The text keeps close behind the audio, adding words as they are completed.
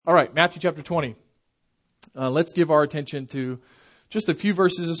All right, Matthew chapter 20. Let's give our attention to just a few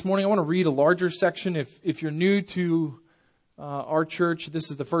verses this morning. I want to read a larger section. If you're new to our church, this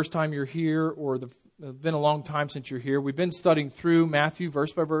is the first time you're here, or been a long time since you're here. We've been studying through Matthew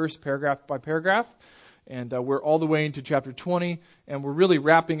verse by verse, paragraph by paragraph, and we're all the way into chapter 20, and we're really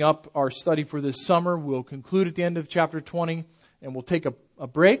wrapping up our study for this summer. We'll conclude at the end of chapter 20, and we'll take a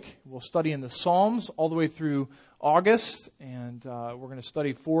break. We'll study in the Psalms all the way through August, and we're going to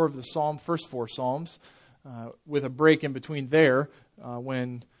study first four Psalms, with a break in between there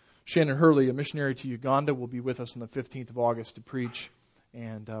when Shannon Hurley, a missionary to Uganda, will be with us on the 15th of August to preach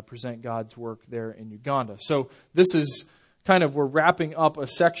and present God's work there in Uganda. So this is we're wrapping up a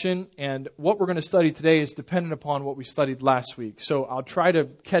section, and what we're going to study today is dependent upon what we studied last week. So I'll try to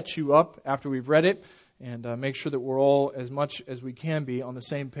catch you up after we've read it and make sure that we're all, as much as we can be, on the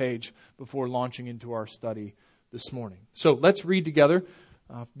same page before launching into our study this morning. So let's read together,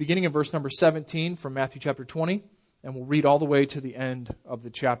 beginning in verse number 17 from Matthew chapter 20, and we'll read all the way to the end of the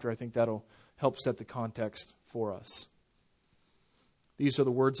chapter. I think that'll help set the context for us. These are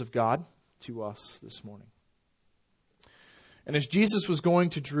the words of God to us this morning. And as Jesus was going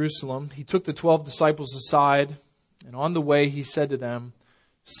to Jerusalem, he took the 12 disciples aside, and on the way he said to them,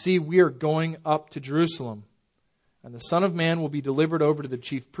 "See, we are going up to Jerusalem, and the Son of Man will be delivered over to the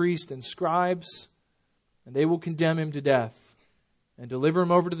chief priests and scribes, and they will condemn him to death and deliver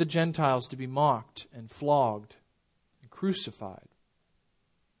him over to the Gentiles to be mocked and flogged and crucified.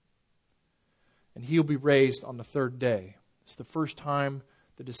 And he will be raised on the third day." It's the first time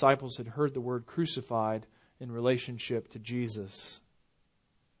the disciples had heard the word crucified in relationship to Jesus.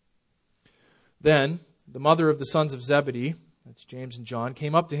 Then the mother of the sons of Zebedee, that's James and John,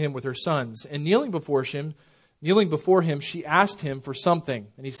 came up to him with her sons, and kneeling before him, she asked him for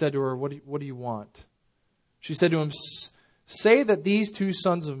something. And he said to her, What do you want?" She said to him, "Say that these two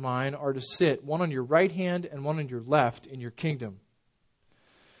sons of mine are to sit, one on your right hand and one on your left, in your kingdom."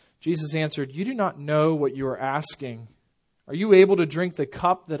 Jesus answered, "You do not know what you are asking. Are you able to drink the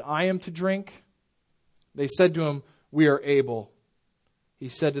cup that I am to drink?" They said to him, "We are able." He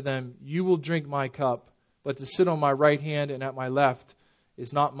said to them, "You will drink my cup, but to sit on my right hand and at my left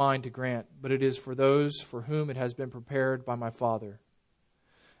is not mine to grant, but it is for those for whom it has been prepared by my Father."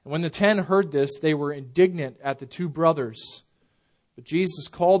 And when the 10 heard this, they were indignant at the two brothers. But Jesus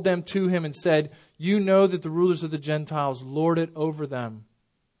called them to him and said, "You know that the rulers of the Gentiles lord it over them,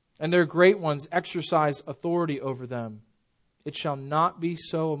 and their great ones exercise authority over them. It shall not be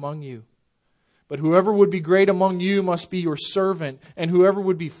so among you. But whoever would be great among you must be your servant, and whoever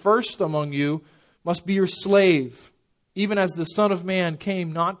would be first among you must be your slave, even as the Son of Man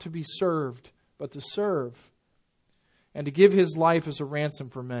came not to be served, but to serve, and to give his life as a ransom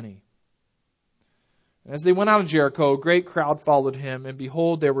for many." And as they went out of Jericho, a great crowd followed him, and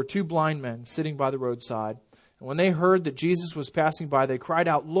behold, there were two blind men sitting by the roadside. And when they heard that Jesus was passing by, they cried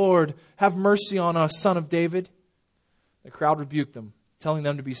out, "Lord, have mercy on us, Son of David." The crowd rebuked them, telling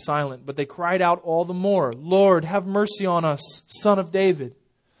them to be silent, but they cried out all the more, "Lord, have mercy on us, Son of David."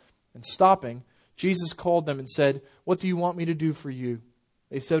 And stopping, Jesus called them and said, "What do you want me to do for you?"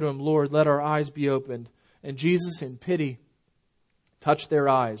 They said to him, "Lord, let our eyes be opened." And Jesus, in pity, touched their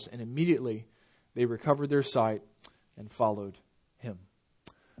eyes, and immediately they recovered their sight and followed him.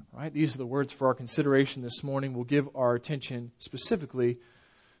 All right, these are the words for our consideration this morning. We'll give our attention specifically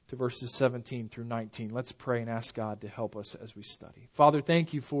to verses 17 through 19. Let's pray and ask God to help us as we study. Father,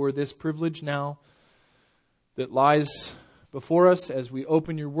 thank you for this privilege now that lies before us as we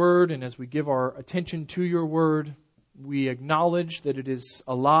open your word and as we give our attention to your word. We acknowledge that it is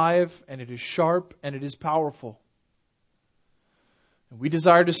alive and it is sharp and it is powerful. And we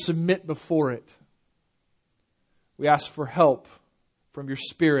desire to submit before it. We ask for help from your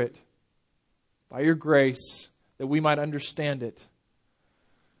Spirit, by your grace, that we might understand it.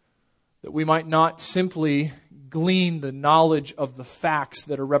 That we might not simply glean the knowledge of the facts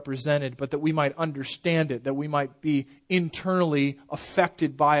that are represented, but that we might understand it, that we might be internally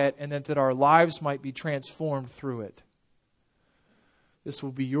affected by it, and that our lives might be transformed through it. This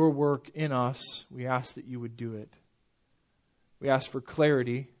will be your work in us. We ask that you would do it. We ask for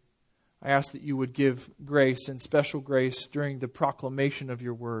clarity. I ask that you would give grace and special grace during the proclamation of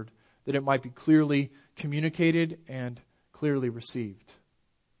your word, that it might be clearly communicated and clearly received.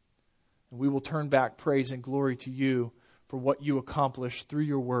 And we will turn back praise and glory to you for what you accomplished through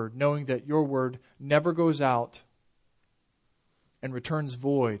your word, knowing that your word never goes out and returns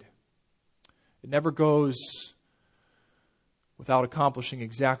void. It never goes without accomplishing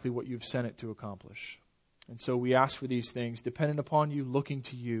exactly what you've sent it to accomplish. And so we ask for these things, dependent upon you, looking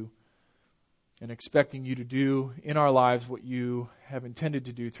to you. and expecting you to do in our lives what you have intended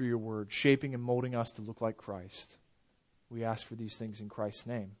to do through your word, shaping and molding us to look like Christ. We ask for these things in Christ's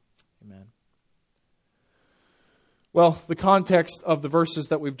name. Amen. Well, the context of the verses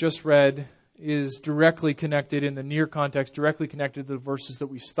that we've just read is directly connected, in the near context, directly connected to the verses that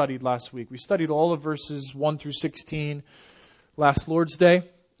we studied last week. We studied all of verses 1 through 16 last Lord's Day,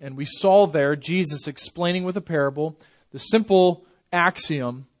 and we saw there Jesus explaining with a parable the simple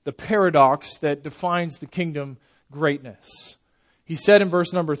axiom, the paradox that defines the kingdom greatness. He said in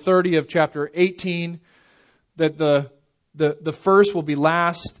verse number 30 of chapter 18 that the first will be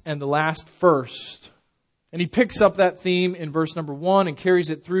last and the last first. And he picks up that theme in verse number 1 and carries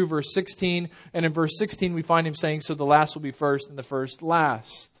it through verse 16. And in verse 16 we find him saying, so the last will be first and the first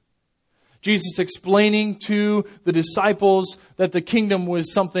last. Jesus explaining to the disciples that the kingdom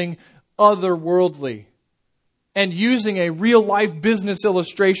was something otherworldly, and using a real-life business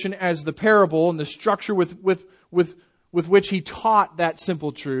illustration as the parable and the structure with which he taught that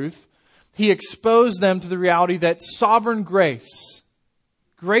simple truth, he exposed them to the reality that sovereign grace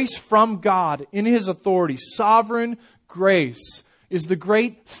from God in His authority, sovereign grace is the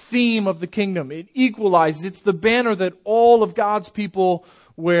great theme of the kingdom. It equalizes. It's the banner that all of God's people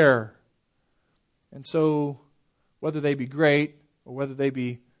wear. And so, whether they be great or whether they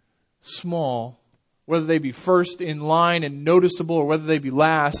be small, whether they be first in line and noticeable or whether they be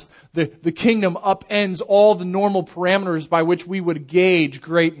last, the kingdom upends all the normal parameters by which we would gauge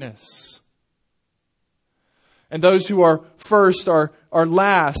greatness. And those who are first are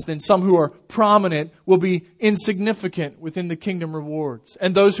last, and some who are prominent will be insignificant within the kingdom rewards.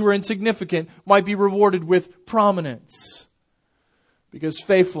 And those who are insignificant might be rewarded with prominence. Because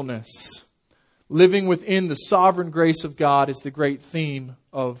faithfulness, living within the sovereign grace of God, is the great theme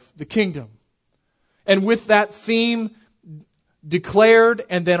of the kingdom. And with that theme declared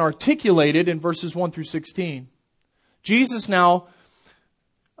and then articulated in verses 1 through 16, Jesus now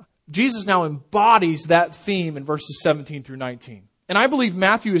embodies that theme in verses 17 through 19. And I believe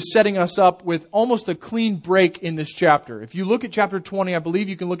Matthew is setting us up with almost a clean break in this chapter. If you look at chapter 20, I believe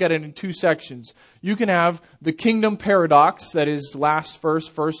you can look at it in two sections. You can have the kingdom paradox, that is last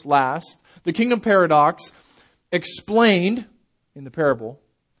first, first last. The kingdom paradox explained in the parable.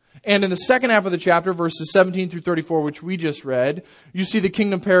 And in the second half of the chapter, verses 17 through 34, which we just read, you see the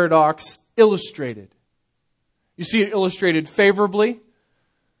kingdom paradox illustrated. You see it illustrated favorably.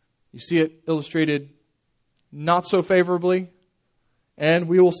 You see it illustrated not so favorably. And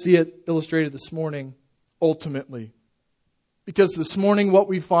we will see it illustrated this morning ultimately. Because this morning what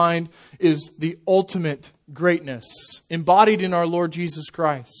we find is the ultimate greatness embodied in our Lord Jesus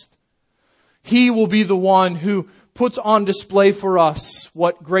Christ. He will be the one who puts on display for us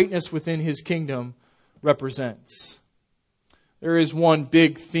what greatness within His kingdom represents. There is one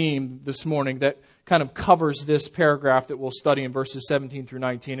big theme this morning that kind of covers this paragraph that we'll study in verses 17 through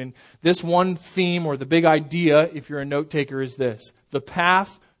 19. And this one theme, or the big idea, if you're a note taker, is this: the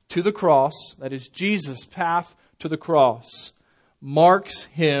path to the cross, that is Jesus' path to the cross, marks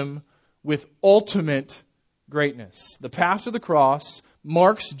Him with ultimate greatness. The path to the cross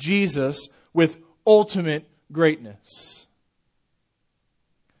marks Jesus with ultimate greatness.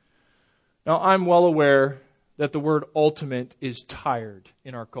 Now, I'm well aware that the word ultimate is tired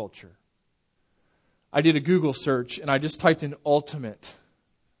in our culture. I did a Google search and I just typed in ultimate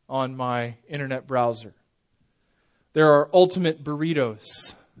on my internet browser. There are ultimate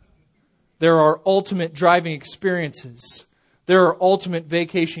burritos. There are ultimate driving experiences. There are ultimate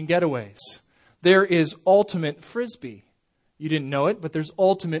vacation getaways. There is ultimate Frisbee. You didn't know it, but there's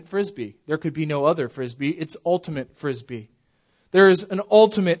ultimate Frisbee. There could be no other Frisbee. It's ultimate Frisbee. There is an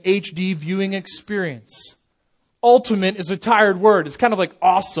ultimate HD viewing experience. Ultimate is a tired word. It's kind of like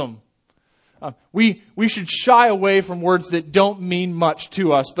awesome. We should shy away from words that don't mean much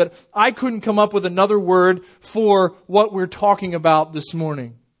to us, but I couldn't come up with another word for what we're talking about this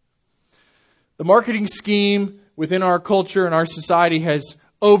morning. The marketing scheme within our culture and our society has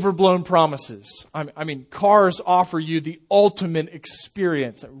overblown promises. I mean, cars offer you the ultimate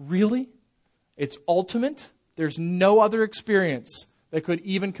experience. Really? It's ultimate? There's no other experience that could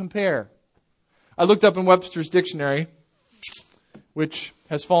even compare. I looked up in Webster's dictionary, which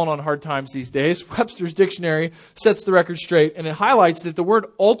has fallen on hard times these days. Webster's dictionary sets the record straight, and it highlights that the word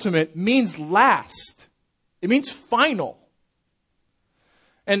ultimate means last. It means final.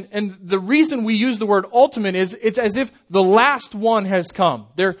 And the reason we use the word ultimate is it's as if the last one has come.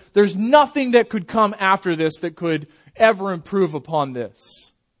 There's nothing that could come after this that could ever improve upon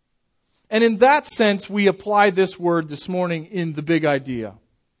this. And in that sense, we apply this word this morning in the big idea.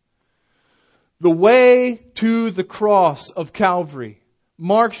 The way to the cross of Calvary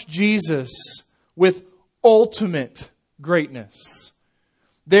marks Jesus with ultimate greatness.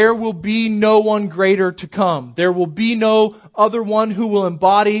 There will be no one greater to come. There will be no other one who will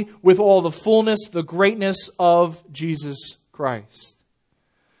embody with all the fullness, the greatness of Jesus Christ.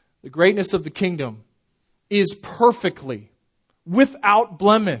 The greatness of the kingdom is perfectly, without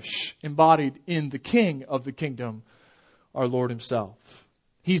blemish, embodied in the King of the kingdom, our Lord Himself.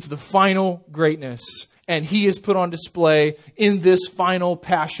 He's the final greatness, and He is put on display in this final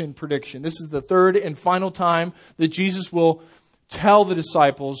passion prediction. This is the third and final time that Jesus will tell the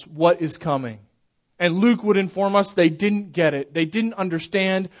disciples what is coming. And Luke would inform us they didn't get it. They didn't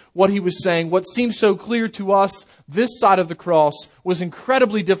understand what He was saying. What seems so clear to us this side of the cross was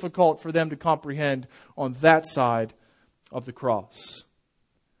incredibly difficult for them to comprehend on that side of the cross.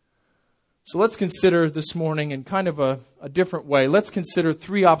 So let's consider this morning in kind of a different way. Let's consider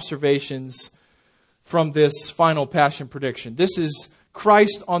three observations from this final passion prediction. This is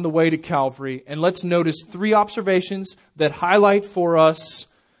Christ on the way to Calvary. And let's notice three observations that highlight for us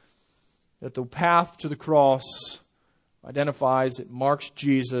that the path to the cross identifies, it marks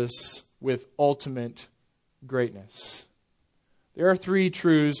Jesus with ultimate greatness. There are three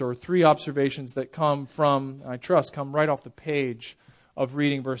truths or three observations that come from, I trust, come right off the page of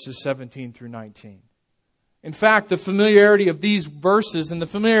reading verses 17 through 19. In fact, the familiarity of these verses and the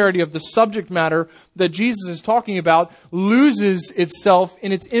familiarity of the subject matter that Jesus is talking about loses itself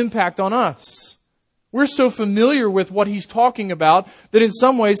in its impact on us. We're so familiar with what He's talking about that in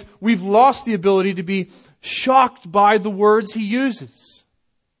some ways we've lost the ability to be shocked by the words He uses.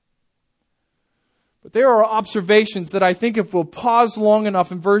 But there are observations that I think if we'll pause long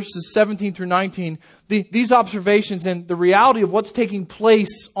enough in verses 17 through 19, these observations and the reality of what's taking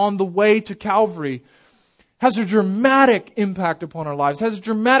place on the way to Calvary has a dramatic impact upon our lives, has a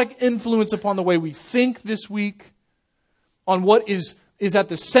dramatic influence upon the way we think this week, on what is at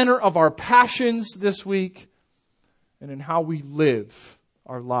the center of our passions this week, and in how we live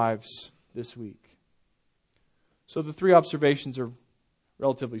our lives this week. So the three observations are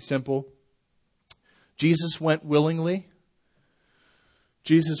relatively simple. Jesus went willingly,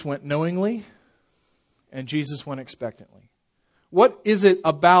 Jesus went knowingly, and Jesus went expectantly. What is it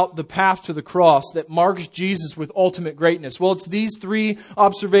about the path to the cross that marks Jesus with ultimate greatness? Well, it's these three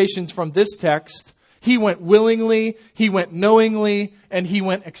observations from this text. He went willingly, He went knowingly, and He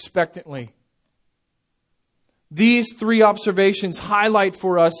went expectantly. These three observations highlight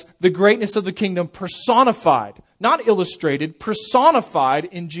for us the greatness of the kingdom personified, not illustrated, personified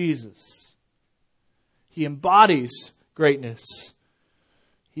in Jesus. He embodies greatness.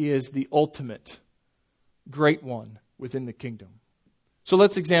 He is the ultimate great one within the kingdom. So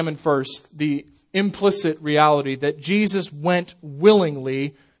let's examine first the implicit reality that Jesus went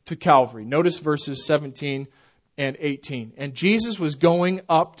willingly to Calvary. Notice verses 17 and 18. And Jesus was going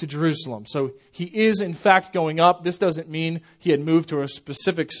up to Jerusalem. So He is in fact going up. This doesn't mean He had moved to a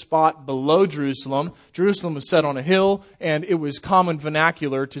specific spot below Jerusalem. Jerusalem was set on a hill, and it was common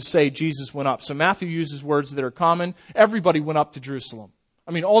vernacular to say Jesus went up. So Matthew uses words that are common. Everybody went up to Jerusalem.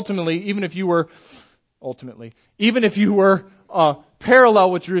 I mean, ultimately, even if you were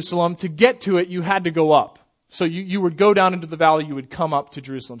parallel with Jerusalem, to get to it, you had to go up. So you would go down into the valley, you would come up to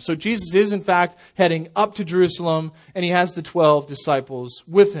Jerusalem. So Jesus is in fact heading up to Jerusalem, and He has the 12 disciples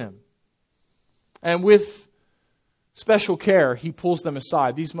with Him. And with special care, He pulls them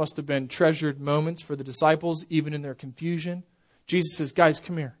aside. These must have been treasured moments for the disciples, even in their confusion. Jesus says, guys,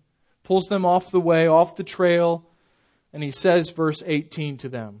 come here. Pulls them off the way, off the trail, and He says, verse 18 to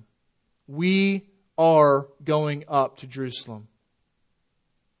them, we are going up to Jerusalem.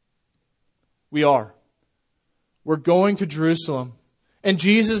 We are. We're going to Jerusalem. And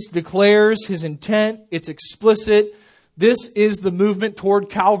Jesus declares His intent. It's explicit. This is the movement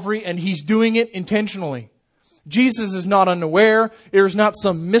toward Calvary, and He's doing it intentionally. Jesus is not unaware. There's not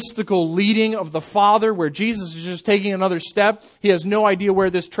some mystical leading of the Father where Jesus is just taking another step. He has no idea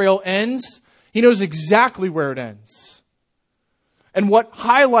where this trail ends. He knows exactly where it ends. And what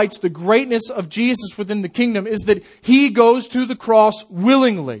highlights the greatness of Jesus within the kingdom is that He goes to the cross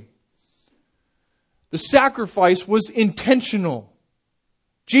willingly. The sacrifice was intentional.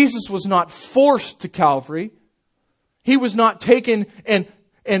 Jesus was not forced to Calvary. He was not taken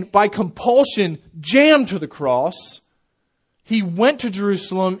and by compulsion jammed to the cross. He went to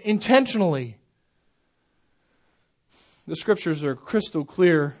Jerusalem intentionally. The Scriptures are crystal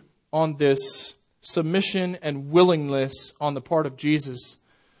clear on this submission and willingness on the part of Jesus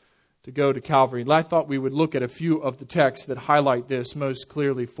to go to Calvary. And I thought we would look at a few of the texts that highlight this most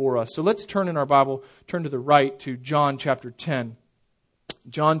clearly for us. So let's turn in our Bible, turn to the right to John chapter 10.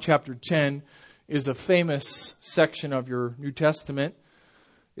 John chapter 10 is a famous section of your New Testament.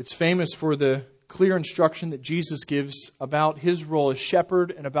 It's famous for the clear instruction that Jesus gives about his role as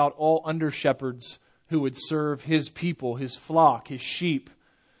shepherd and about all under-shepherds who would serve his people, his flock, his sheep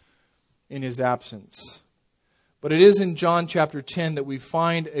in his absence. But it is in John chapter 10 that we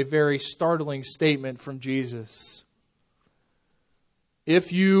find a very startling statement from Jesus.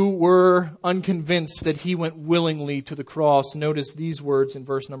 If you were unconvinced that he went willingly to the cross, notice these words in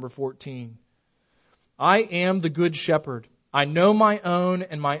verse number 14. I am the good shepherd. I know my own,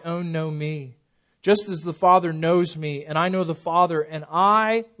 and my own know me. Just as the Father knows me, and I know the Father, and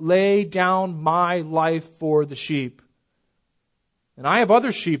I lay down my life for the sheep. And I have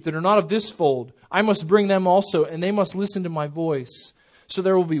other sheep that are not of this fold. I must bring them also, and they must listen to my voice. So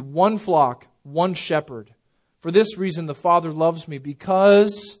there will be one flock, one shepherd. For this reason the Father loves me,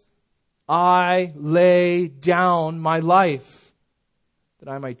 because I lay down my life, that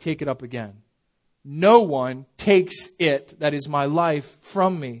I might take it up again. No one takes it, that is my life,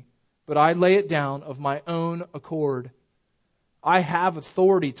 from me, but I lay it down of my own accord. I have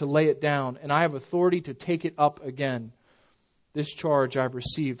authority to lay it down, and I have authority to take it up again. This charge I've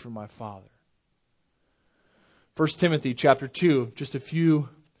received from my Father. 1 Timothy chapter 2, just a few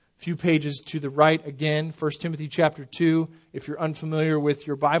pages to the right again. 1 Timothy chapter 2. If you're unfamiliar with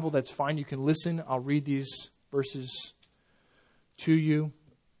your Bible, that's fine. You can listen. I'll read these verses to you.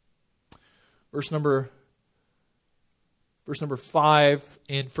 Verse number 5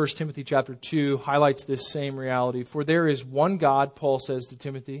 in 1 Timothy chapter 2 highlights this same reality. For there is one God, Paul says to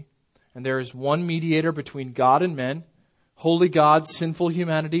Timothy, and there is one mediator between God and men, holy God, sinful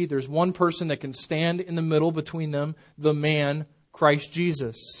humanity. There's one person that can stand in the middle between them, the man, Christ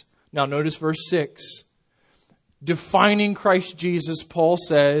Jesus. Now notice verse 6. Defining Christ Jesus, Paul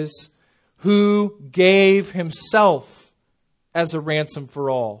says, who gave himself as a ransom for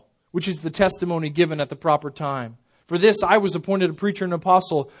all, which is the testimony given at the proper time. For this I was appointed a preacher and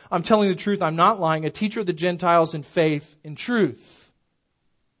apostle. I'm telling the truth, I'm not lying, a teacher of the Gentiles in faith, in truth.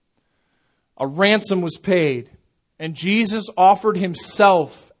 A ransom was paid, and Jesus offered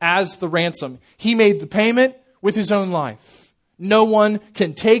himself as the ransom. He made the payment with his own life. No one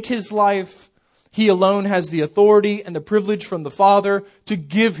can take his life. He alone has the authority and the privilege from the Father to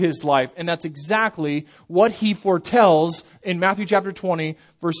give his life. And that's exactly what he foretells in Matthew chapter 20,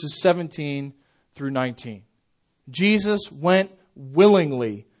 verses 17 through 19. Jesus went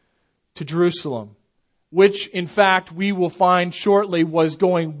willingly to Jerusalem, which in fact we will find shortly was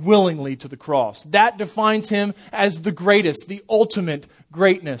going willingly to the cross. That defines him as the greatest, the ultimate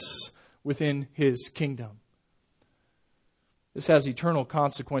greatness within his kingdom. This has eternal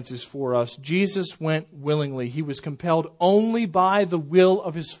consequences for us. Jesus went willingly. He was compelled only by the will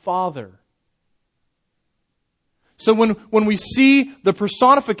of his Father. So when we see the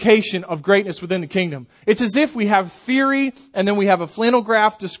personification of greatness within the kingdom, it's as if we have theory and then we have a flannel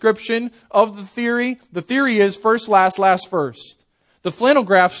graph description of the theory. The theory is first, last, last, first. The flannel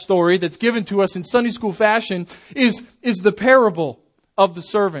graph story that's given to us in Sunday school fashion is the parable of the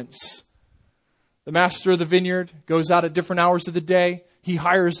servants. The master of the vineyard goes out at different hours of the day. He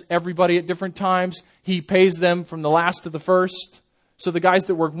hires everybody at different times. He pays them from the last to the first. So the guys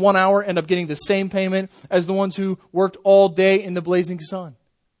that work 1 hour end up getting the same payment as the ones who worked all day in the blazing sun.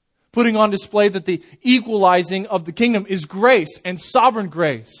 Putting on display that the equalizing of the kingdom is grace and sovereign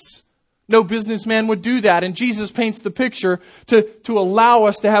grace. No businessman would do that. And Jesus paints the picture to allow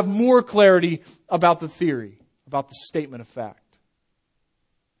us to have more clarity about the theory, about the statement of fact.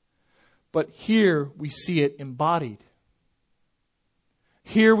 But here we see it embodied.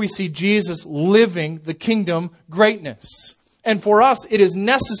 Here we see Jesus living the kingdom greatness. And for us, it is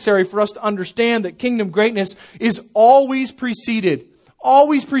necessary for us to understand that kingdom greatness is always preceded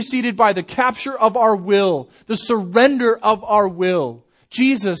by the capture of our will, the surrender of our will.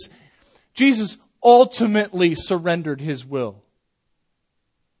 Jesus ultimately surrendered his will.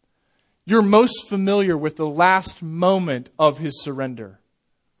 You're most familiar with the last moment of his surrender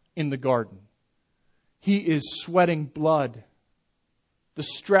in the garden. He is sweating blood. The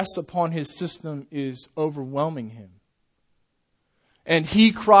stress upon his system is overwhelming him. And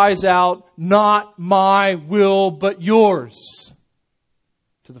he cries out, "Not my will, but yours,"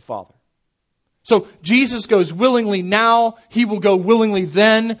 to the Father. So Jesus goes willingly now. He will go willingly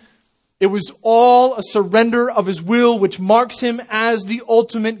then. It was all a surrender of his will, which marks him as the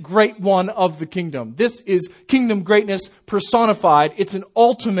ultimate great one of the kingdom. This is kingdom greatness personified. It's an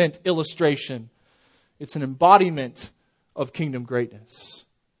ultimate illustration. It's an embodiment of kingdom greatness.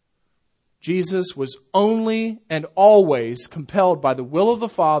 Jesus was only and always compelled by the will of the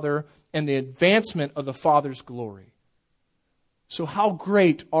Father and the advancement of the Father's glory. So how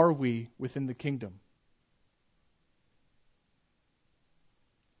great are we within the kingdom?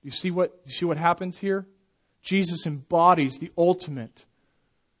 You see what happens here? Jesus embodies the ultimate.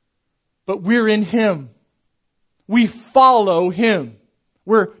 But we're in Him. We follow Him.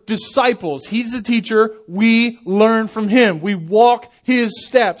 We're disciples. He's the teacher. We learn from Him. We walk His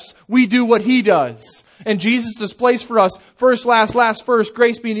steps. We do what He does. And Jesus displays for us, first, last, first,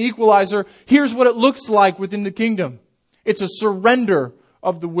 grace being the equalizer. Here's what it looks like within the kingdom. It's a surrender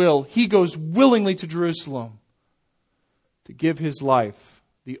of the will. He goes willingly to Jerusalem to give His life,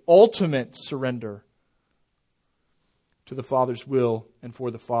 the ultimate surrender to the Father's will and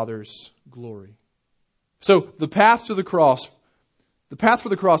for the Father's glory. So the path for the cross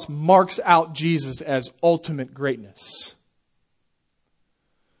marks out Jesus as ultimate greatness.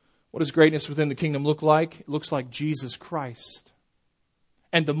 What does greatness within the kingdom look like? It looks like Jesus Christ.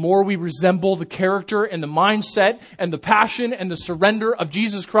 And the more we resemble the character and the mindset and the passion and the surrender of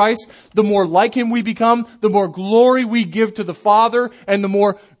Jesus Christ, the more like Him we become, the more glory we give to the Father, and the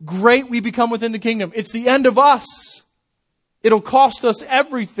more great we become within the kingdom. It's the end of us. It'll cost us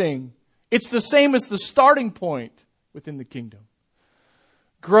everything. It's the same as the starting point within the kingdom.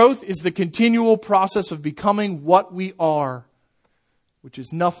 Growth is the continual process of becoming what we are, which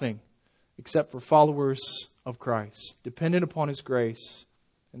is nothing except for followers of Christ, dependent upon His grace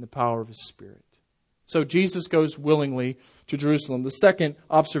and the power of His Spirit. So Jesus goes willingly to Jerusalem. The second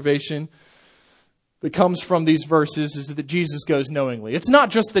observation that comes from these verses is that Jesus goes knowingly. It's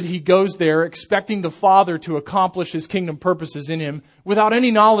not just that He goes there expecting the Father to accomplish His kingdom purposes in Him without any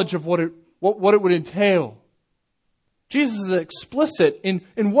knowledge of what it would entail. Jesus is explicit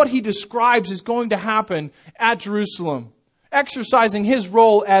in what He describes is going to happen at Jerusalem, exercising His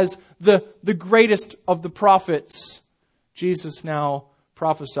role as the greatest of the prophets. Jesus now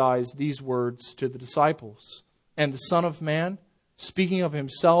prophesies these words to the disciples. And the Son of Man, speaking of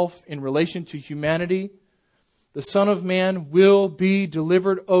Himself in relation to humanity, the Son of Man will be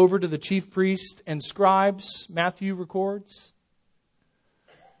delivered over to the chief priests and scribes, Matthew records,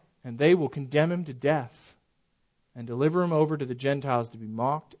 and they will condemn Him to death and deliver Him over to the Gentiles to be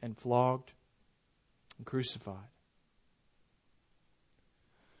mocked and flogged and crucified.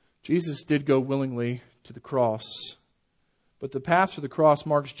 Jesus did go willingly to the cross, but the path to the cross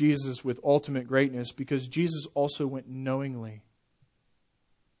marks Jesus with ultimate greatness because Jesus also went knowingly.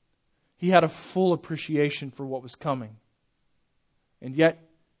 He had a full appreciation for what was coming. And yet,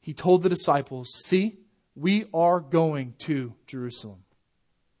 He told the disciples, see, we are going to Jerusalem.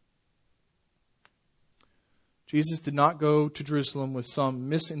 Jesus did not go to Jerusalem with some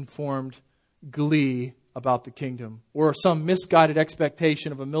misinformed glee about the kingdom or some misguided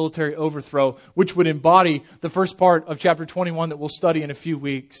expectation of a military overthrow, which would embody the first part of chapter 21 that we'll study in a few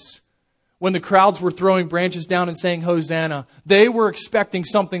weeks. When the crowds were throwing branches down and saying, Hosanna, they were expecting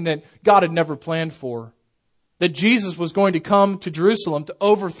something that God had never planned for. That Jesus was going to come to Jerusalem to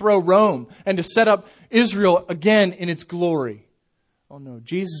overthrow Rome and to set up Israel again in its glory. Oh no,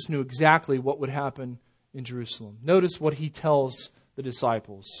 Jesus knew exactly what would happen in Jerusalem. Notice what He tells the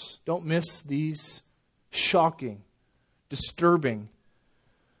disciples. Don't miss these shocking, disturbing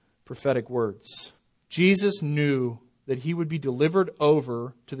prophetic words. Jesus knew that He would be delivered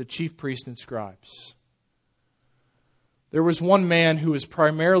over to the chief priests and scribes. There was one man who was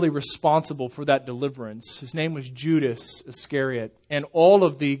primarily responsible for that deliverance. His name was Judas Iscariot. And all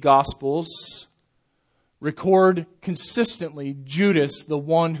of the Gospels record consistently Judas, the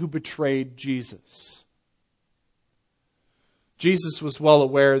one who betrayed Jesus. Jesus was well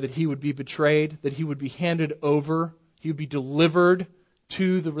aware that He would be betrayed, that He would be handed over, He would be delivered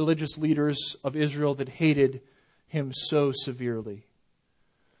to the religious leaders of Israel that hated Him so severely.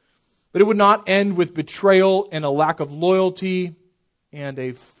 But it would not end with betrayal and a lack of loyalty and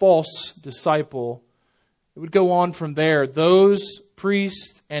a false disciple. It would go on from there. Those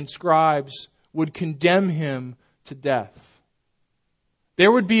priests and scribes would condemn Him to death.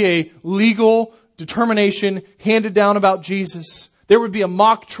 There would be a legal determination handed down about Jesus. There would be a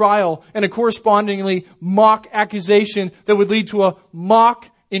mock trial and a correspondingly mock accusation that would lead to a mock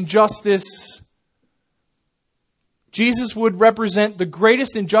injustice. Jesus would represent the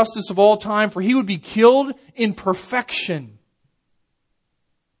greatest injustice of all time, for He would be killed in perfection.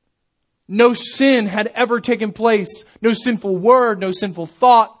 No sin had ever taken place. No sinful word, no sinful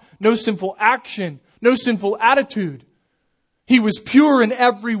thought, no sinful action, no sinful attitude. He was pure in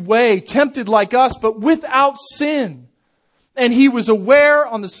every way, tempted like us, but without sin. And He was aware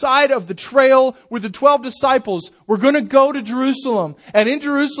on the side of the trail with the 12 disciples, we're going to go to Jerusalem. And in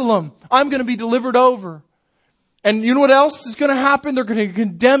Jerusalem, I'm going to be delivered over. And you know what else is going to happen? They're going to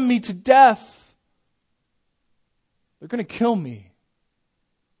condemn me to death. They're going to kill me.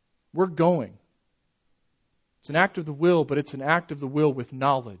 We're going. It's an act of the will, but it's an act of the will with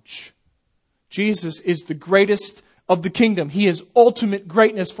knowledge. Jesus is the greatest of the kingdom. He is ultimate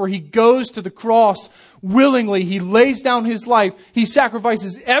greatness, for He goes to the cross willingly. He lays down His life. He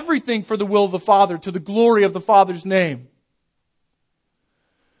sacrifices everything for the will of the Father, to the glory of the Father's name.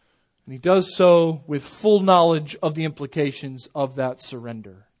 And He does so with full knowledge of the implications of that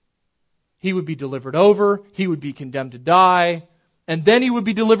surrender. He would be delivered over. He would be condemned to die. And then He would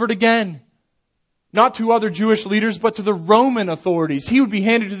be delivered again. Not to other Jewish leaders, but to the Roman authorities. He would be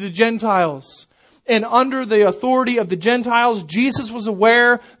handed to the Gentiles. And under the authority of the Gentiles, Jesus was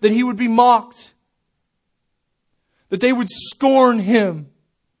aware that He would be mocked. That they would scorn Him.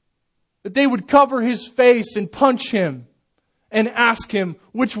 That they would cover His face and punch Him and ask Him,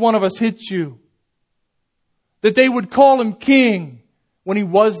 which one of us hit you? That they would call Him king when He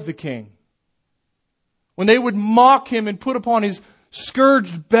was the king. When they would mock Him and put upon His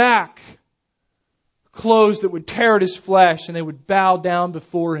scourged back clothes that would tear at His flesh, and they would bow down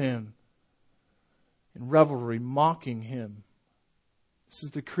before Him in revelry, mocking Him. This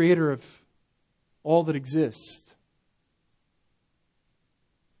is the Creator of all that exists.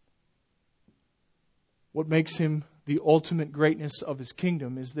 What makes Him the ultimate greatness of His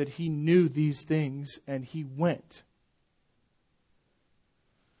kingdom is that He knew these things and He went.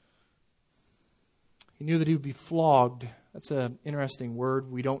 He knew that He would be flogged. That's an interesting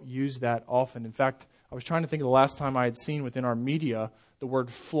word. We don't use that often. In fact, I was trying to think of the last time I had seen within our media the word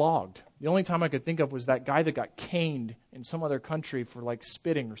flogged. The only time I could think of was that guy that got caned in some other country for like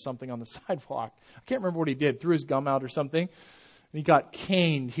spitting or something on the sidewalk. I can't remember what he did. Threw his gum out or something. And he got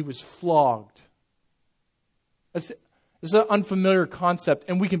caned. He was flogged. This is an unfamiliar concept,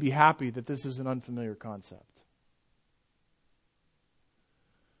 and we can be happy that this is an unfamiliar concept.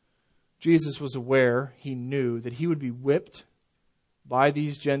 Jesus was aware, He knew, that He would be whipped by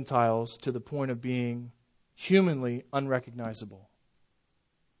these Gentiles to the point of being humanly unrecognizable.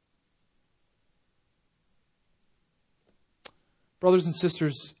 Brothers and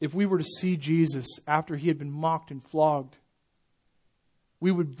sisters, if we were to see Jesus after He had been mocked and flogged,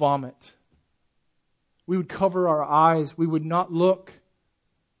 we would vomit. We would cover our eyes. We would not look.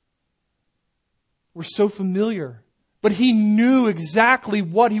 We're so familiar. But He knew exactly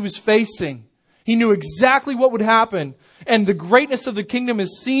what He was facing. He knew exactly what would happen. And the greatness of the kingdom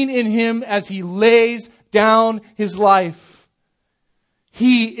is seen in Him as He lays down His life.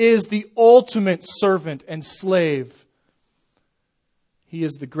 He is the ultimate servant and slave. He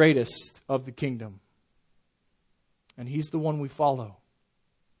is the greatest of the kingdom. And He's the one we follow.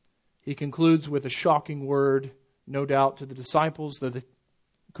 He concludes with a shocking word, no doubt, to the disciples that they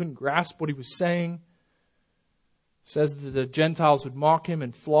couldn't grasp what He was saying. Says that the Gentiles would mock Him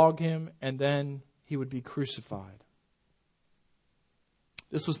and flog Him, and then He would be crucified.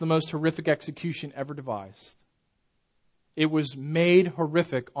 This was the most horrific execution ever devised. It was made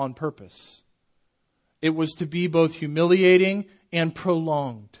horrific on purpose. It was to be both humiliating and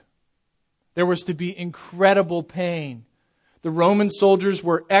prolonged. There was to be incredible pain. The Roman soldiers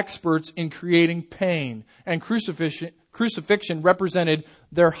were experts in creating pain, and crucifixion represented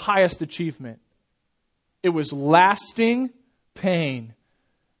their highest achievement. It was lasting pain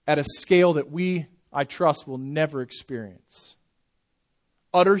at a scale that we, I trust, will never experience.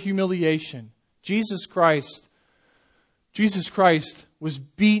 Utter humiliation. Jesus Christ was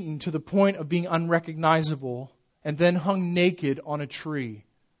beaten to the point of being unrecognizable and then hung naked on a tree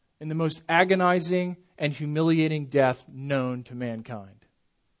in the most agonizing and humiliating death known to mankind.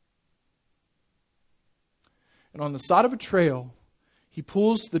 And on the side of a trail, He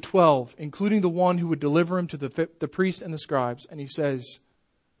pulls the 12, including the one who would deliver Him to the priests and the scribes, and He says,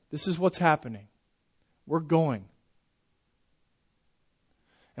 this is what's happening. We're going.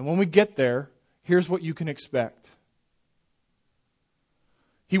 And when we get there, here's what you can expect.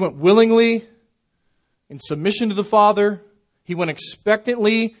 He went willingly, in submission to the Father. He went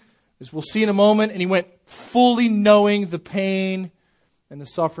expectantly, as we'll see in a moment, and He went fully knowing the pain and the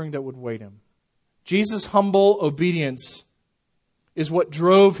suffering that would await Him. Jesus' humble obedience is what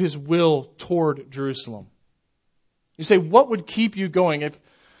drove His will toward Jerusalem. You say, what would keep you going?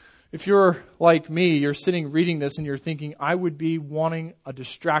 If you're like me, you're sitting reading this and you're thinking, I would be wanting a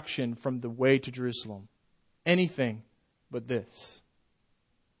distraction from the way to Jerusalem. Anything but this.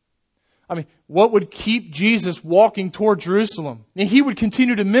 I mean, what would keep Jesus walking toward Jerusalem? And He would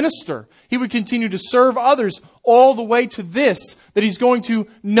continue to minister. He would continue to serve others all the way to this that He's going to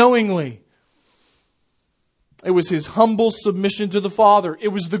knowingly. It was His humble submission to the Father. It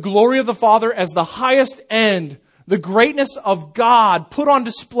was the glory of the Father as the highest end. The greatness of God put on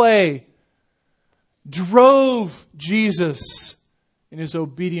display drove Jesus in His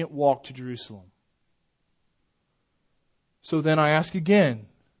obedient walk to Jerusalem. So then I ask again,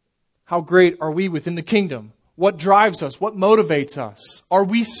 how great are we within the kingdom? What drives us? What motivates us? Are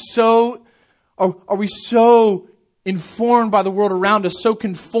we so informed by the world around us, so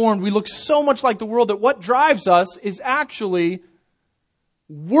conformed, we look so much like the world that what drives us is actually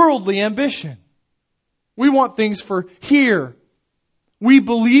worldly ambition. We want things for here. We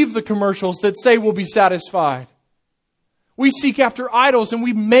believe the commercials that say we'll be satisfied. We seek after idols and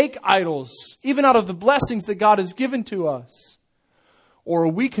we make idols, even out of the blessings that God has given to us. Or are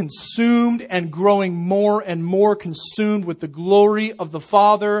we consumed and growing more and more consumed with the glory of the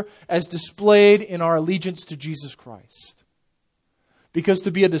Father as displayed in our allegiance to Jesus Christ? Because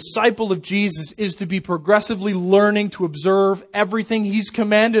to be a disciple of Jesus is to be progressively learning to observe everything He's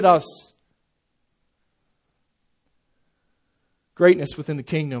commanded us. Greatness within the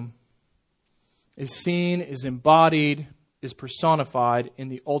kingdom is seen, is embodied, is personified in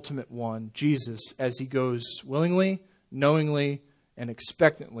the ultimate one, Jesus, as He goes willingly, knowingly, and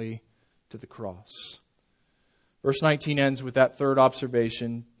expectantly to the cross. Verse 19 ends with that third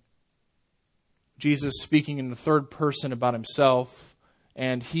observation. Jesus speaking in the third person about Himself,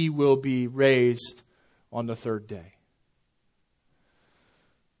 and He will be raised on the third day.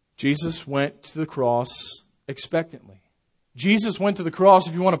 Jesus went to the cross expectantly. Jesus went to the cross,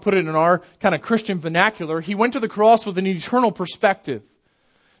 if you want to put it in our kind of Christian vernacular, He went to the cross with an eternal perspective.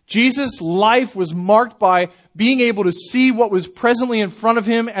 Jesus' life was marked by being able to see what was presently in front of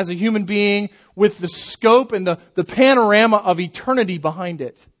Him as a human being with the scope and the panorama of eternity behind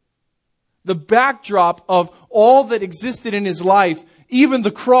it. The backdrop of all that existed in His life, even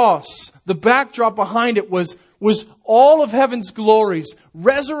the cross, the backdrop behind it was all of heaven's glories,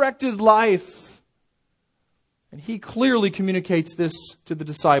 resurrected life. And He clearly communicates this to the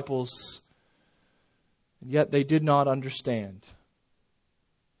disciples, and yet they did not understand.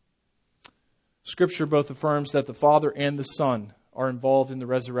 Scripture both affirms that the Father and the Son are involved in the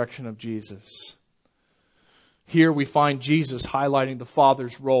resurrection of Jesus. Here we find Jesus highlighting the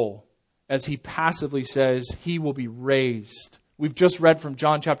Father's role as He passively says He will be raised. We've just read from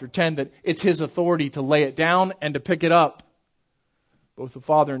John chapter 10 that it's His authority to lay it down and to pick it up. Both the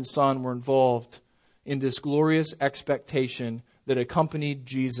Father and Son were involved in this glorious expectation that accompanied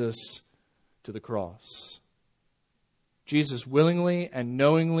Jesus to the cross. Jesus willingly and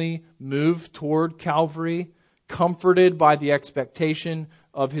knowingly moved toward Calvary, comforted by the expectation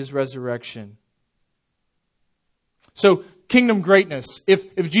of His resurrection. So, kingdom greatness.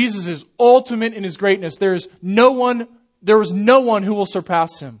 If Jesus is ultimate in His greatness, there is no one who will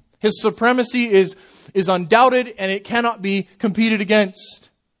surpass Him. His supremacy is undoubted and it cannot be competed against.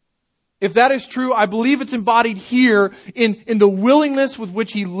 If that is true, I believe it's embodied here in the willingness with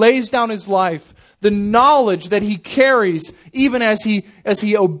which He lays down His life, the knowledge that He carries even as he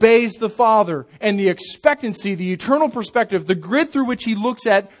obeys the Father, and the expectancy, the eternal perspective, the grid through which He looks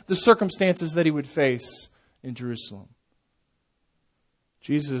at the circumstances that He would face in Jerusalem.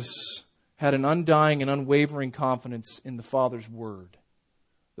 Jesus had an undying and unwavering confidence in the Father's word.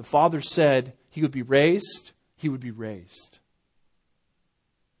 The Father said He would be raised, He would be raised.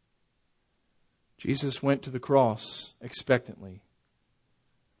 Jesus went to the cross expectantly,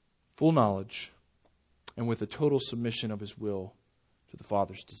 full knowledge, and with a total submission of His will to the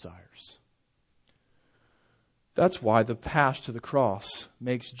Father's desires. That's why the path to the cross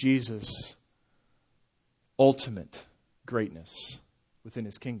makes Jesus ultimate greatness within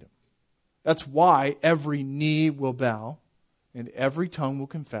His kingdom. That's why every knee will bow and every tongue will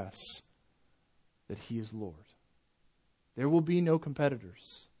confess that He is Lord. There will be no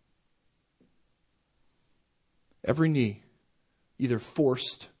competitors. Every knee, either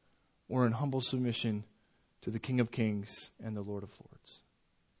forced or in humble submission to the King of Kings and the Lord of Lords.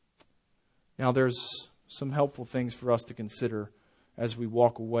 Now there's some helpful things for us to consider as we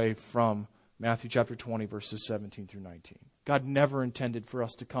walk away from Matthew chapter 20, verses 17 through 19. God never intended for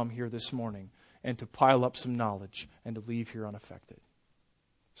us to come here this morning and to pile up some knowledge and to leave here unaffected.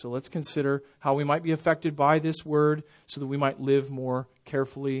 So let's consider how we might be affected by this word so that we might live more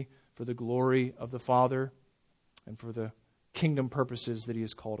carefully for the glory of the Father and for the kingdom purposes that He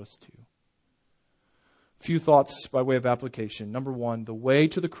has called us to. A few thoughts by way of application. Number one, the way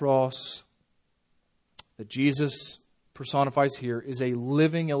to the cross that Jesus personifies here is a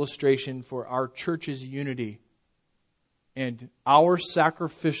living illustration for our church's unity and our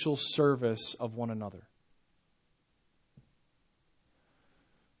sacrificial service of one another.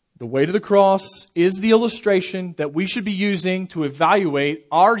 The way to the cross is the illustration that we should be using to evaluate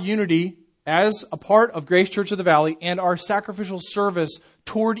our unity as a part of Grace Church of the Valley and our sacrificial service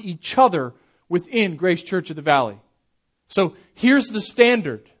toward each other within Grace Church of the Valley. So here's the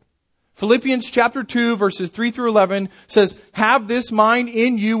standard. Philippians chapter 2, verses 3 through 11 says, "Have this mind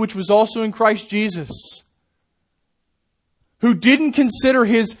in you, which was also in Christ Jesus, who didn't consider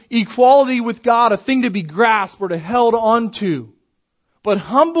his equality with God a thing to be grasped or to held onto, but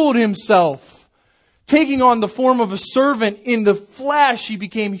humbled himself, taking on the form of a servant. In the flesh he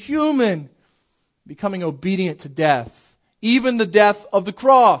became human, becoming obedient to death, even the death of the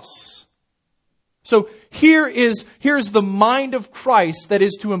cross." So here is the mind of Christ that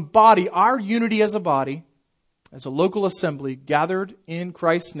is to embody our unity as a body, as a local assembly gathered in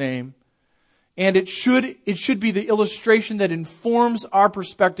Christ's name. And it should be the illustration that informs our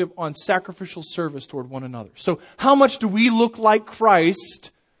perspective on sacrificial service toward one another. So how much do we look like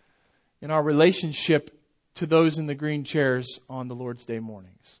Christ in our relationship to those in the green chairs on the Lord's Day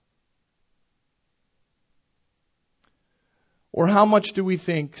mornings? Or how much do we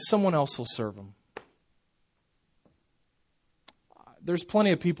think someone else will serve them? There's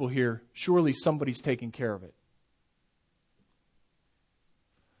plenty of people here. Surely somebody's taking care of it.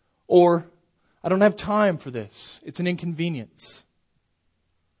 Or, I don't have time for this. It's an inconvenience.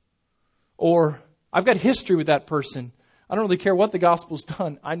 Or, I've got history with that person. I don't really care what the gospel's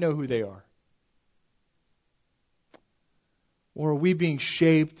done. I know who they are. Or are we being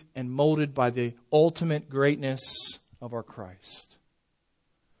shaped and molded by the ultimate greatness of our Christ,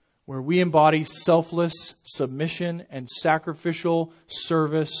 where we embody selfless submission and sacrificial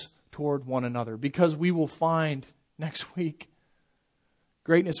service toward one another? Because we will find next week,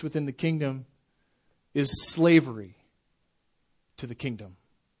 greatness within the kingdom is slavery to the kingdom.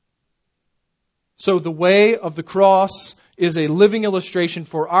 So the way of the cross is a living illustration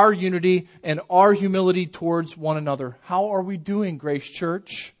for our unity and our humility towards one another. How are we doing, Grace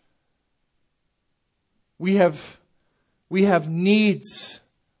Church? We have needs.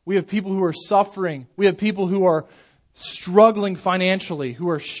 We have people who are suffering. We have people who are struggling financially, who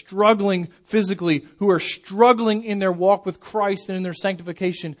are struggling physically, who are struggling in their walk with Christ and in their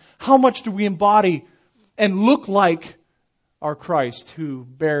sanctification. How much do we embody and look like our Christ who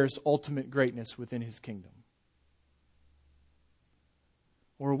bears ultimate greatness within His kingdom?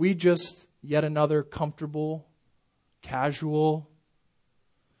 Or are we just yet another comfortable, casual,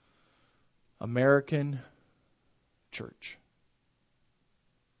 American church?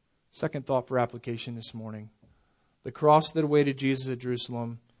 Second thought for application this morning. The cross that awaited Jesus at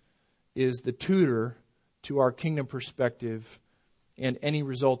Jerusalem is the tutor to our kingdom perspective and any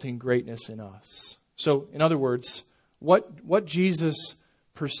resulting greatness in us. So, in other words, what Jesus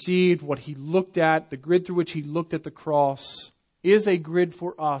perceived, what He looked at, the grid through which He looked at the cross, is a grid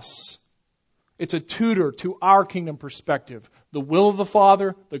for us. It's a tutor to our kingdom perspective. The will of the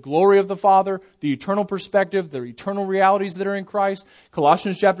Father, the glory of the Father, the eternal perspective, the eternal realities that are in Christ.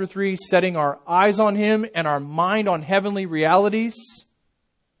 Colossians chapter 3, setting our eyes on Him and our mind on heavenly realities.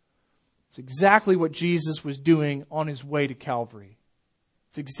 It's exactly what Jesus was doing on His way to Calvary.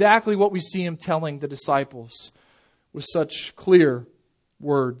 It's exactly what we see Him telling the disciples with such clear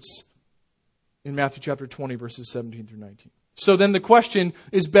words in Matthew chapter 20, verses 17 through 19. So then the question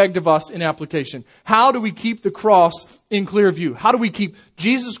is begged of us in application. How do we keep the cross in clear view? How do we keep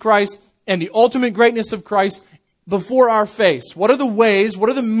Jesus Christ and the ultimate greatness of Christ before our face? What are the ways, what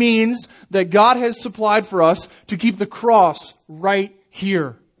are the means that God has supplied for us to keep the cross right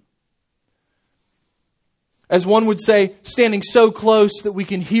here? As one would say, standing so close that we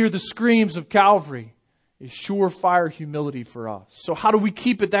can hear the screams of Calvary is surefire humility for us. So how do we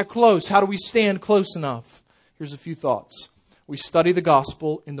keep it that close? How do we stand close enough? Here's a few thoughts. We study the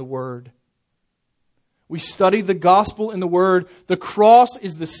gospel in the Word. We study the gospel in the Word. The cross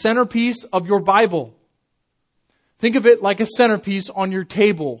is the centerpiece of your Bible. Think of it like a centerpiece on your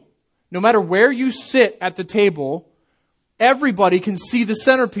table. No matter where you sit at the table, everybody can see the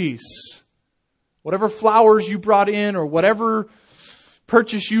centerpiece. Whatever flowers you brought in or whatever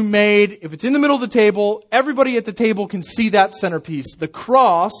purchase you made, if it's in the middle of the table, everybody at the table can see that centerpiece. The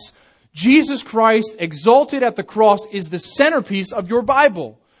cross, Jesus Christ exalted at the cross, is the centerpiece of your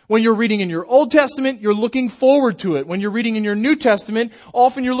Bible. When you're reading in your Old Testament, you're looking forward to it. When you're reading in your New Testament,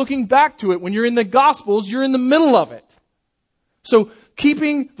 often you're looking back to it. When you're in the Gospels, you're in the middle of it. So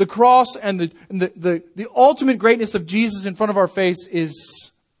keeping the cross and the ultimate greatness of Jesus in front of our face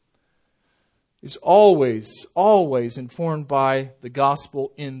is always informed by the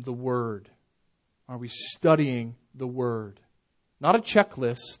gospel in the Word. Are we studying the Word? Not a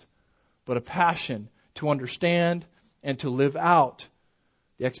checklist, but a passion to understand and to live out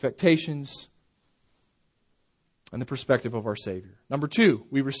the expectations and the perspective of our Savior. Number 2,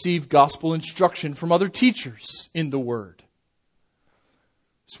 we receive gospel instruction from other teachers in the Word.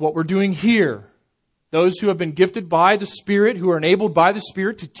 It's what we're doing here. Those who have been gifted by the Spirit, who are enabled by the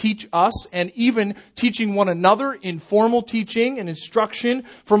Spirit to teach us, and even teaching one another in formal teaching and instruction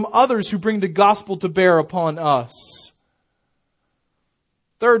from others who bring the gospel to bear upon us.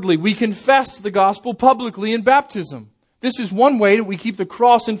 Thirdly, we confess the gospel publicly in baptism. This is one way that we keep the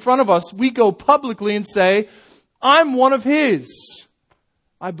cross in front of us. We go publicly and say, I'm one of His.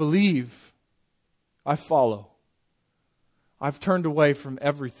 I believe. I follow. I've turned away from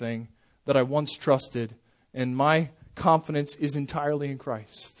everything that I once trusted, and my confidence is entirely in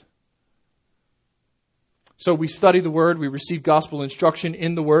Christ. So we study the Word, we receive gospel instruction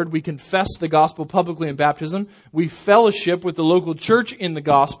in the Word, we confess the gospel publicly in baptism, we fellowship with the local church in the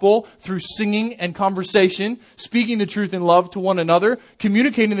gospel through singing and conversation, speaking the truth in love to one another,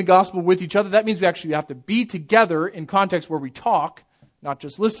 communicating the gospel with each other. That means we actually have to be together in context where we talk, not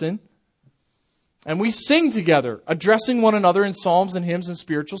just listen. And we sing together, addressing one another in psalms and hymns and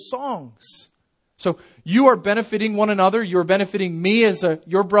spiritual songs. So you are benefiting one another. You are benefiting me as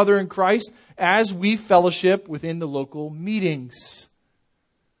your brother in Christ as we fellowship within the local meetings.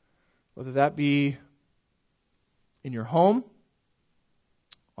 Whether that be in your home,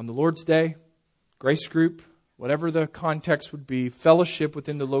 on the Lord's Day, grace group, whatever the context would be, fellowship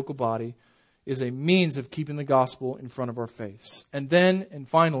within the local body is a means of keeping the gospel in front of our face. And then, and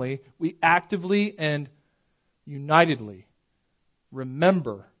finally, we actively and unitedly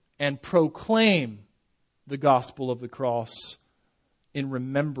remember and proclaim the gospel of the cross in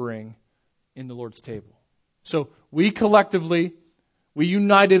remembering in the Lord's table. So we collectively, we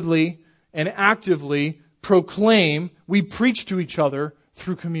unitedly and actively proclaim, we preach to each other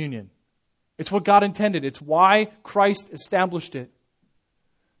through communion. It's what God intended. It's why Christ established it.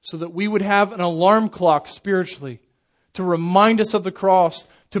 So that we would have an alarm clock spiritually to remind us of the cross,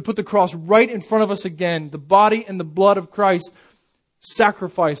 to put the cross right in front of us again, the body and the blood of Christ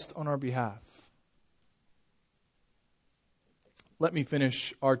sacrificed on our behalf. Let me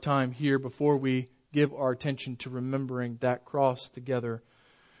finish our time here before we give our attention to remembering that cross together,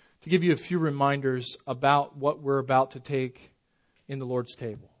 to give you a few reminders about what we're about to take in the Lord's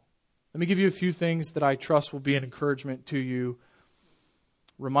table. Let me give you a few things that I trust will be an encouragement to you.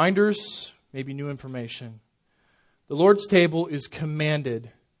 Reminders, maybe new information. The Lord's table is commanded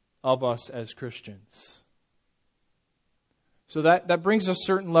of us as Christians. So that brings a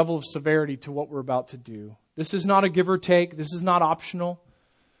certain level of severity to what we're about to do. This is not a give or take. This is not optional.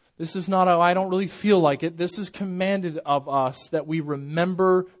 This is not I don't really feel like it. This is commanded of us that we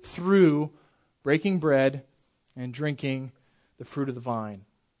remember through breaking bread and drinking the fruit of the vine.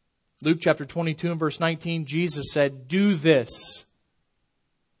 Luke chapter 22 and verse 19, Jesus said, do this.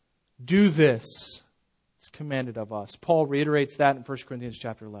 Do this. It's commanded of us. Paul reiterates that in 1 Corinthians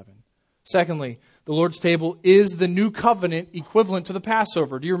chapter 11. Secondly, the Lord's table is the new covenant equivalent to the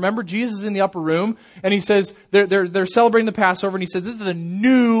Passover. Do you remember Jesus in the upper room? And he says, they're celebrating the Passover, and he says, this is the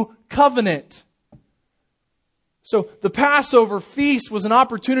new covenant. So the Passover feast was an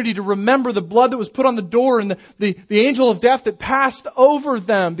opportunity to remember the blood that was put on the door and the angel of death that passed over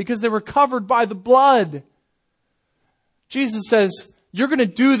them because they were covered by the blood. Jesus says, you're going to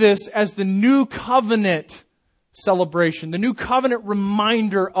do this as the new covenant celebration, the new covenant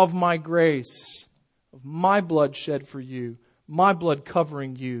reminder of my grace, of my blood shed for you, my blood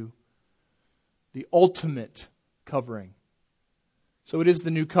covering you, the ultimate covering. So it is the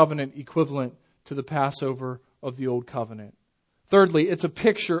new covenant equivalent to the Passover of the old covenant. Thirdly, it's a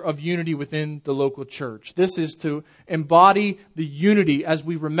picture of unity within the local church. This is to embody the unity as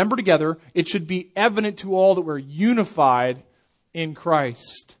we remember together. It should be evident to all that we're unified in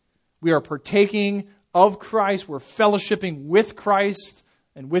Christ. We are partaking of Christ. We're fellowshipping with Christ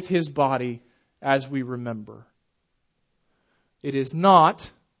and with His body as we remember. It is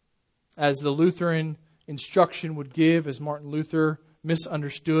not, as the Lutheran instruction would give, as Martin Luther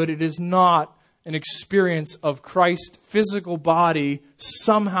misunderstood, it is not an experience of Christ's physical body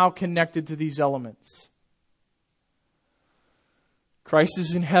somehow connected to these elements. Christ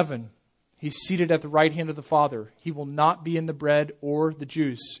is in heaven. He's seated at the right hand of the Father. He will not be in the bread or the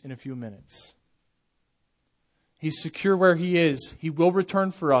juice in a few minutes. He's secure where He is. He will return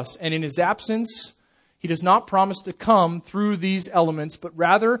for us. And in His absence, He does not promise to come through these elements, but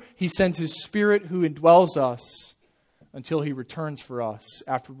rather He sends His Spirit who indwells us until He returns for us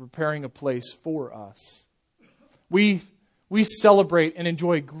after preparing a place for us. We celebrate and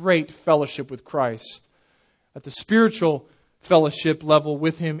enjoy great fellowship with Christ at the spiritual fellowship level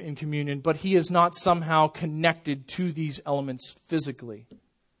with Him in communion, but He is not somehow connected to these elements physically.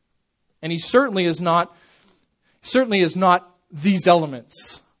 And He certainly is not these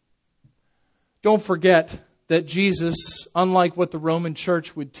elements. Don't forget that Jesus, unlike what the Roman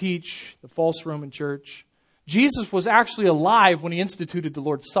church would teach, the false Roman church, Jesus was actually alive when he instituted the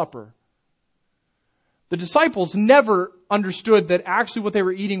Lord's Supper. The disciples never understood that actually what they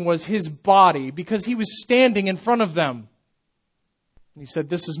were eating was his body because he was standing in front of them. And he said,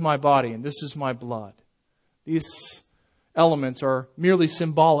 "This is my body and this is my blood." These elements are merely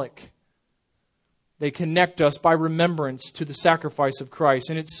symbolic. They connect us by remembrance to the sacrifice of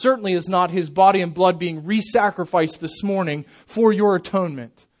Christ. And it certainly is not his body and blood being re-sacrificed this morning for your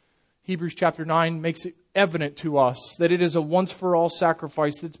atonement. Hebrews chapter 9 makes it evident to us that it is a once-for-all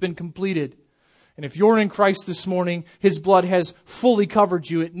sacrifice that's been completed. And if you're in Christ this morning, his blood has fully covered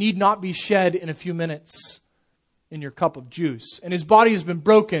you. It need not be shed in a few minutes in your cup of juice. And his body has been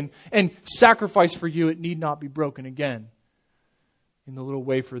broken and sacrificed for you. It need not be broken again in the little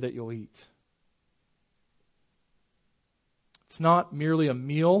wafer that you'll eat. It's not merely a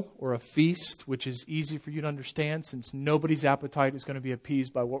meal or a feast, which is easy for you to understand since nobody's appetite is going to be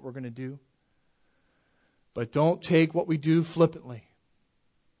appeased by what we're going to do. But don't take what we do flippantly.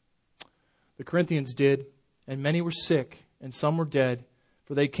 The Corinthians did, and many were sick, and some were dead,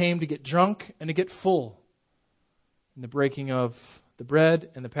 for they came to get drunk and to get full in the breaking of the bread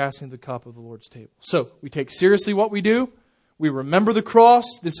and the passing of the cup of the Lord's table. So, we take seriously what we do. We remember the cross.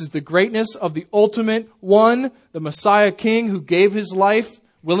 This is the greatness of the ultimate one, the Messiah King who gave his life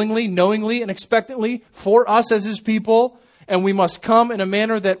willingly, knowingly, and expectantly for us as his people. And we must come in a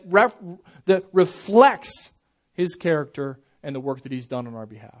manner that reflects his character and the work that he's done on our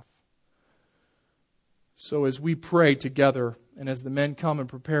behalf. So as we pray together, and as the men come and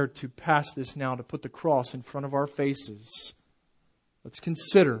prepare to pass this now, to put the cross in front of our faces, let's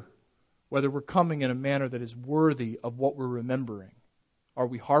consider whether we're coming in a manner that is worthy of what we're remembering. Are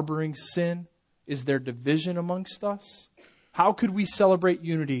we harboring sin? Is there division amongst us? How could we celebrate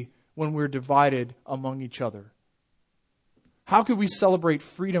unity when we're divided among each other? How could we celebrate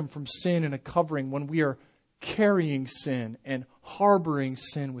freedom from sin and a covering when we are carrying sin and harboring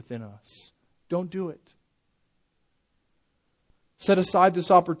sin within us? Don't do it. Set aside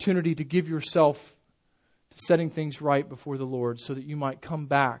this opportunity to give yourself to setting things right before the Lord so that you might come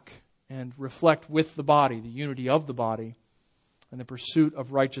back and reflect with the body, the unity of the body, and the pursuit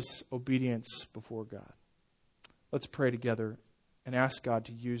of righteous obedience before God. Let's pray together and ask God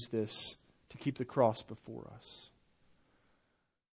to use this to keep the cross before us.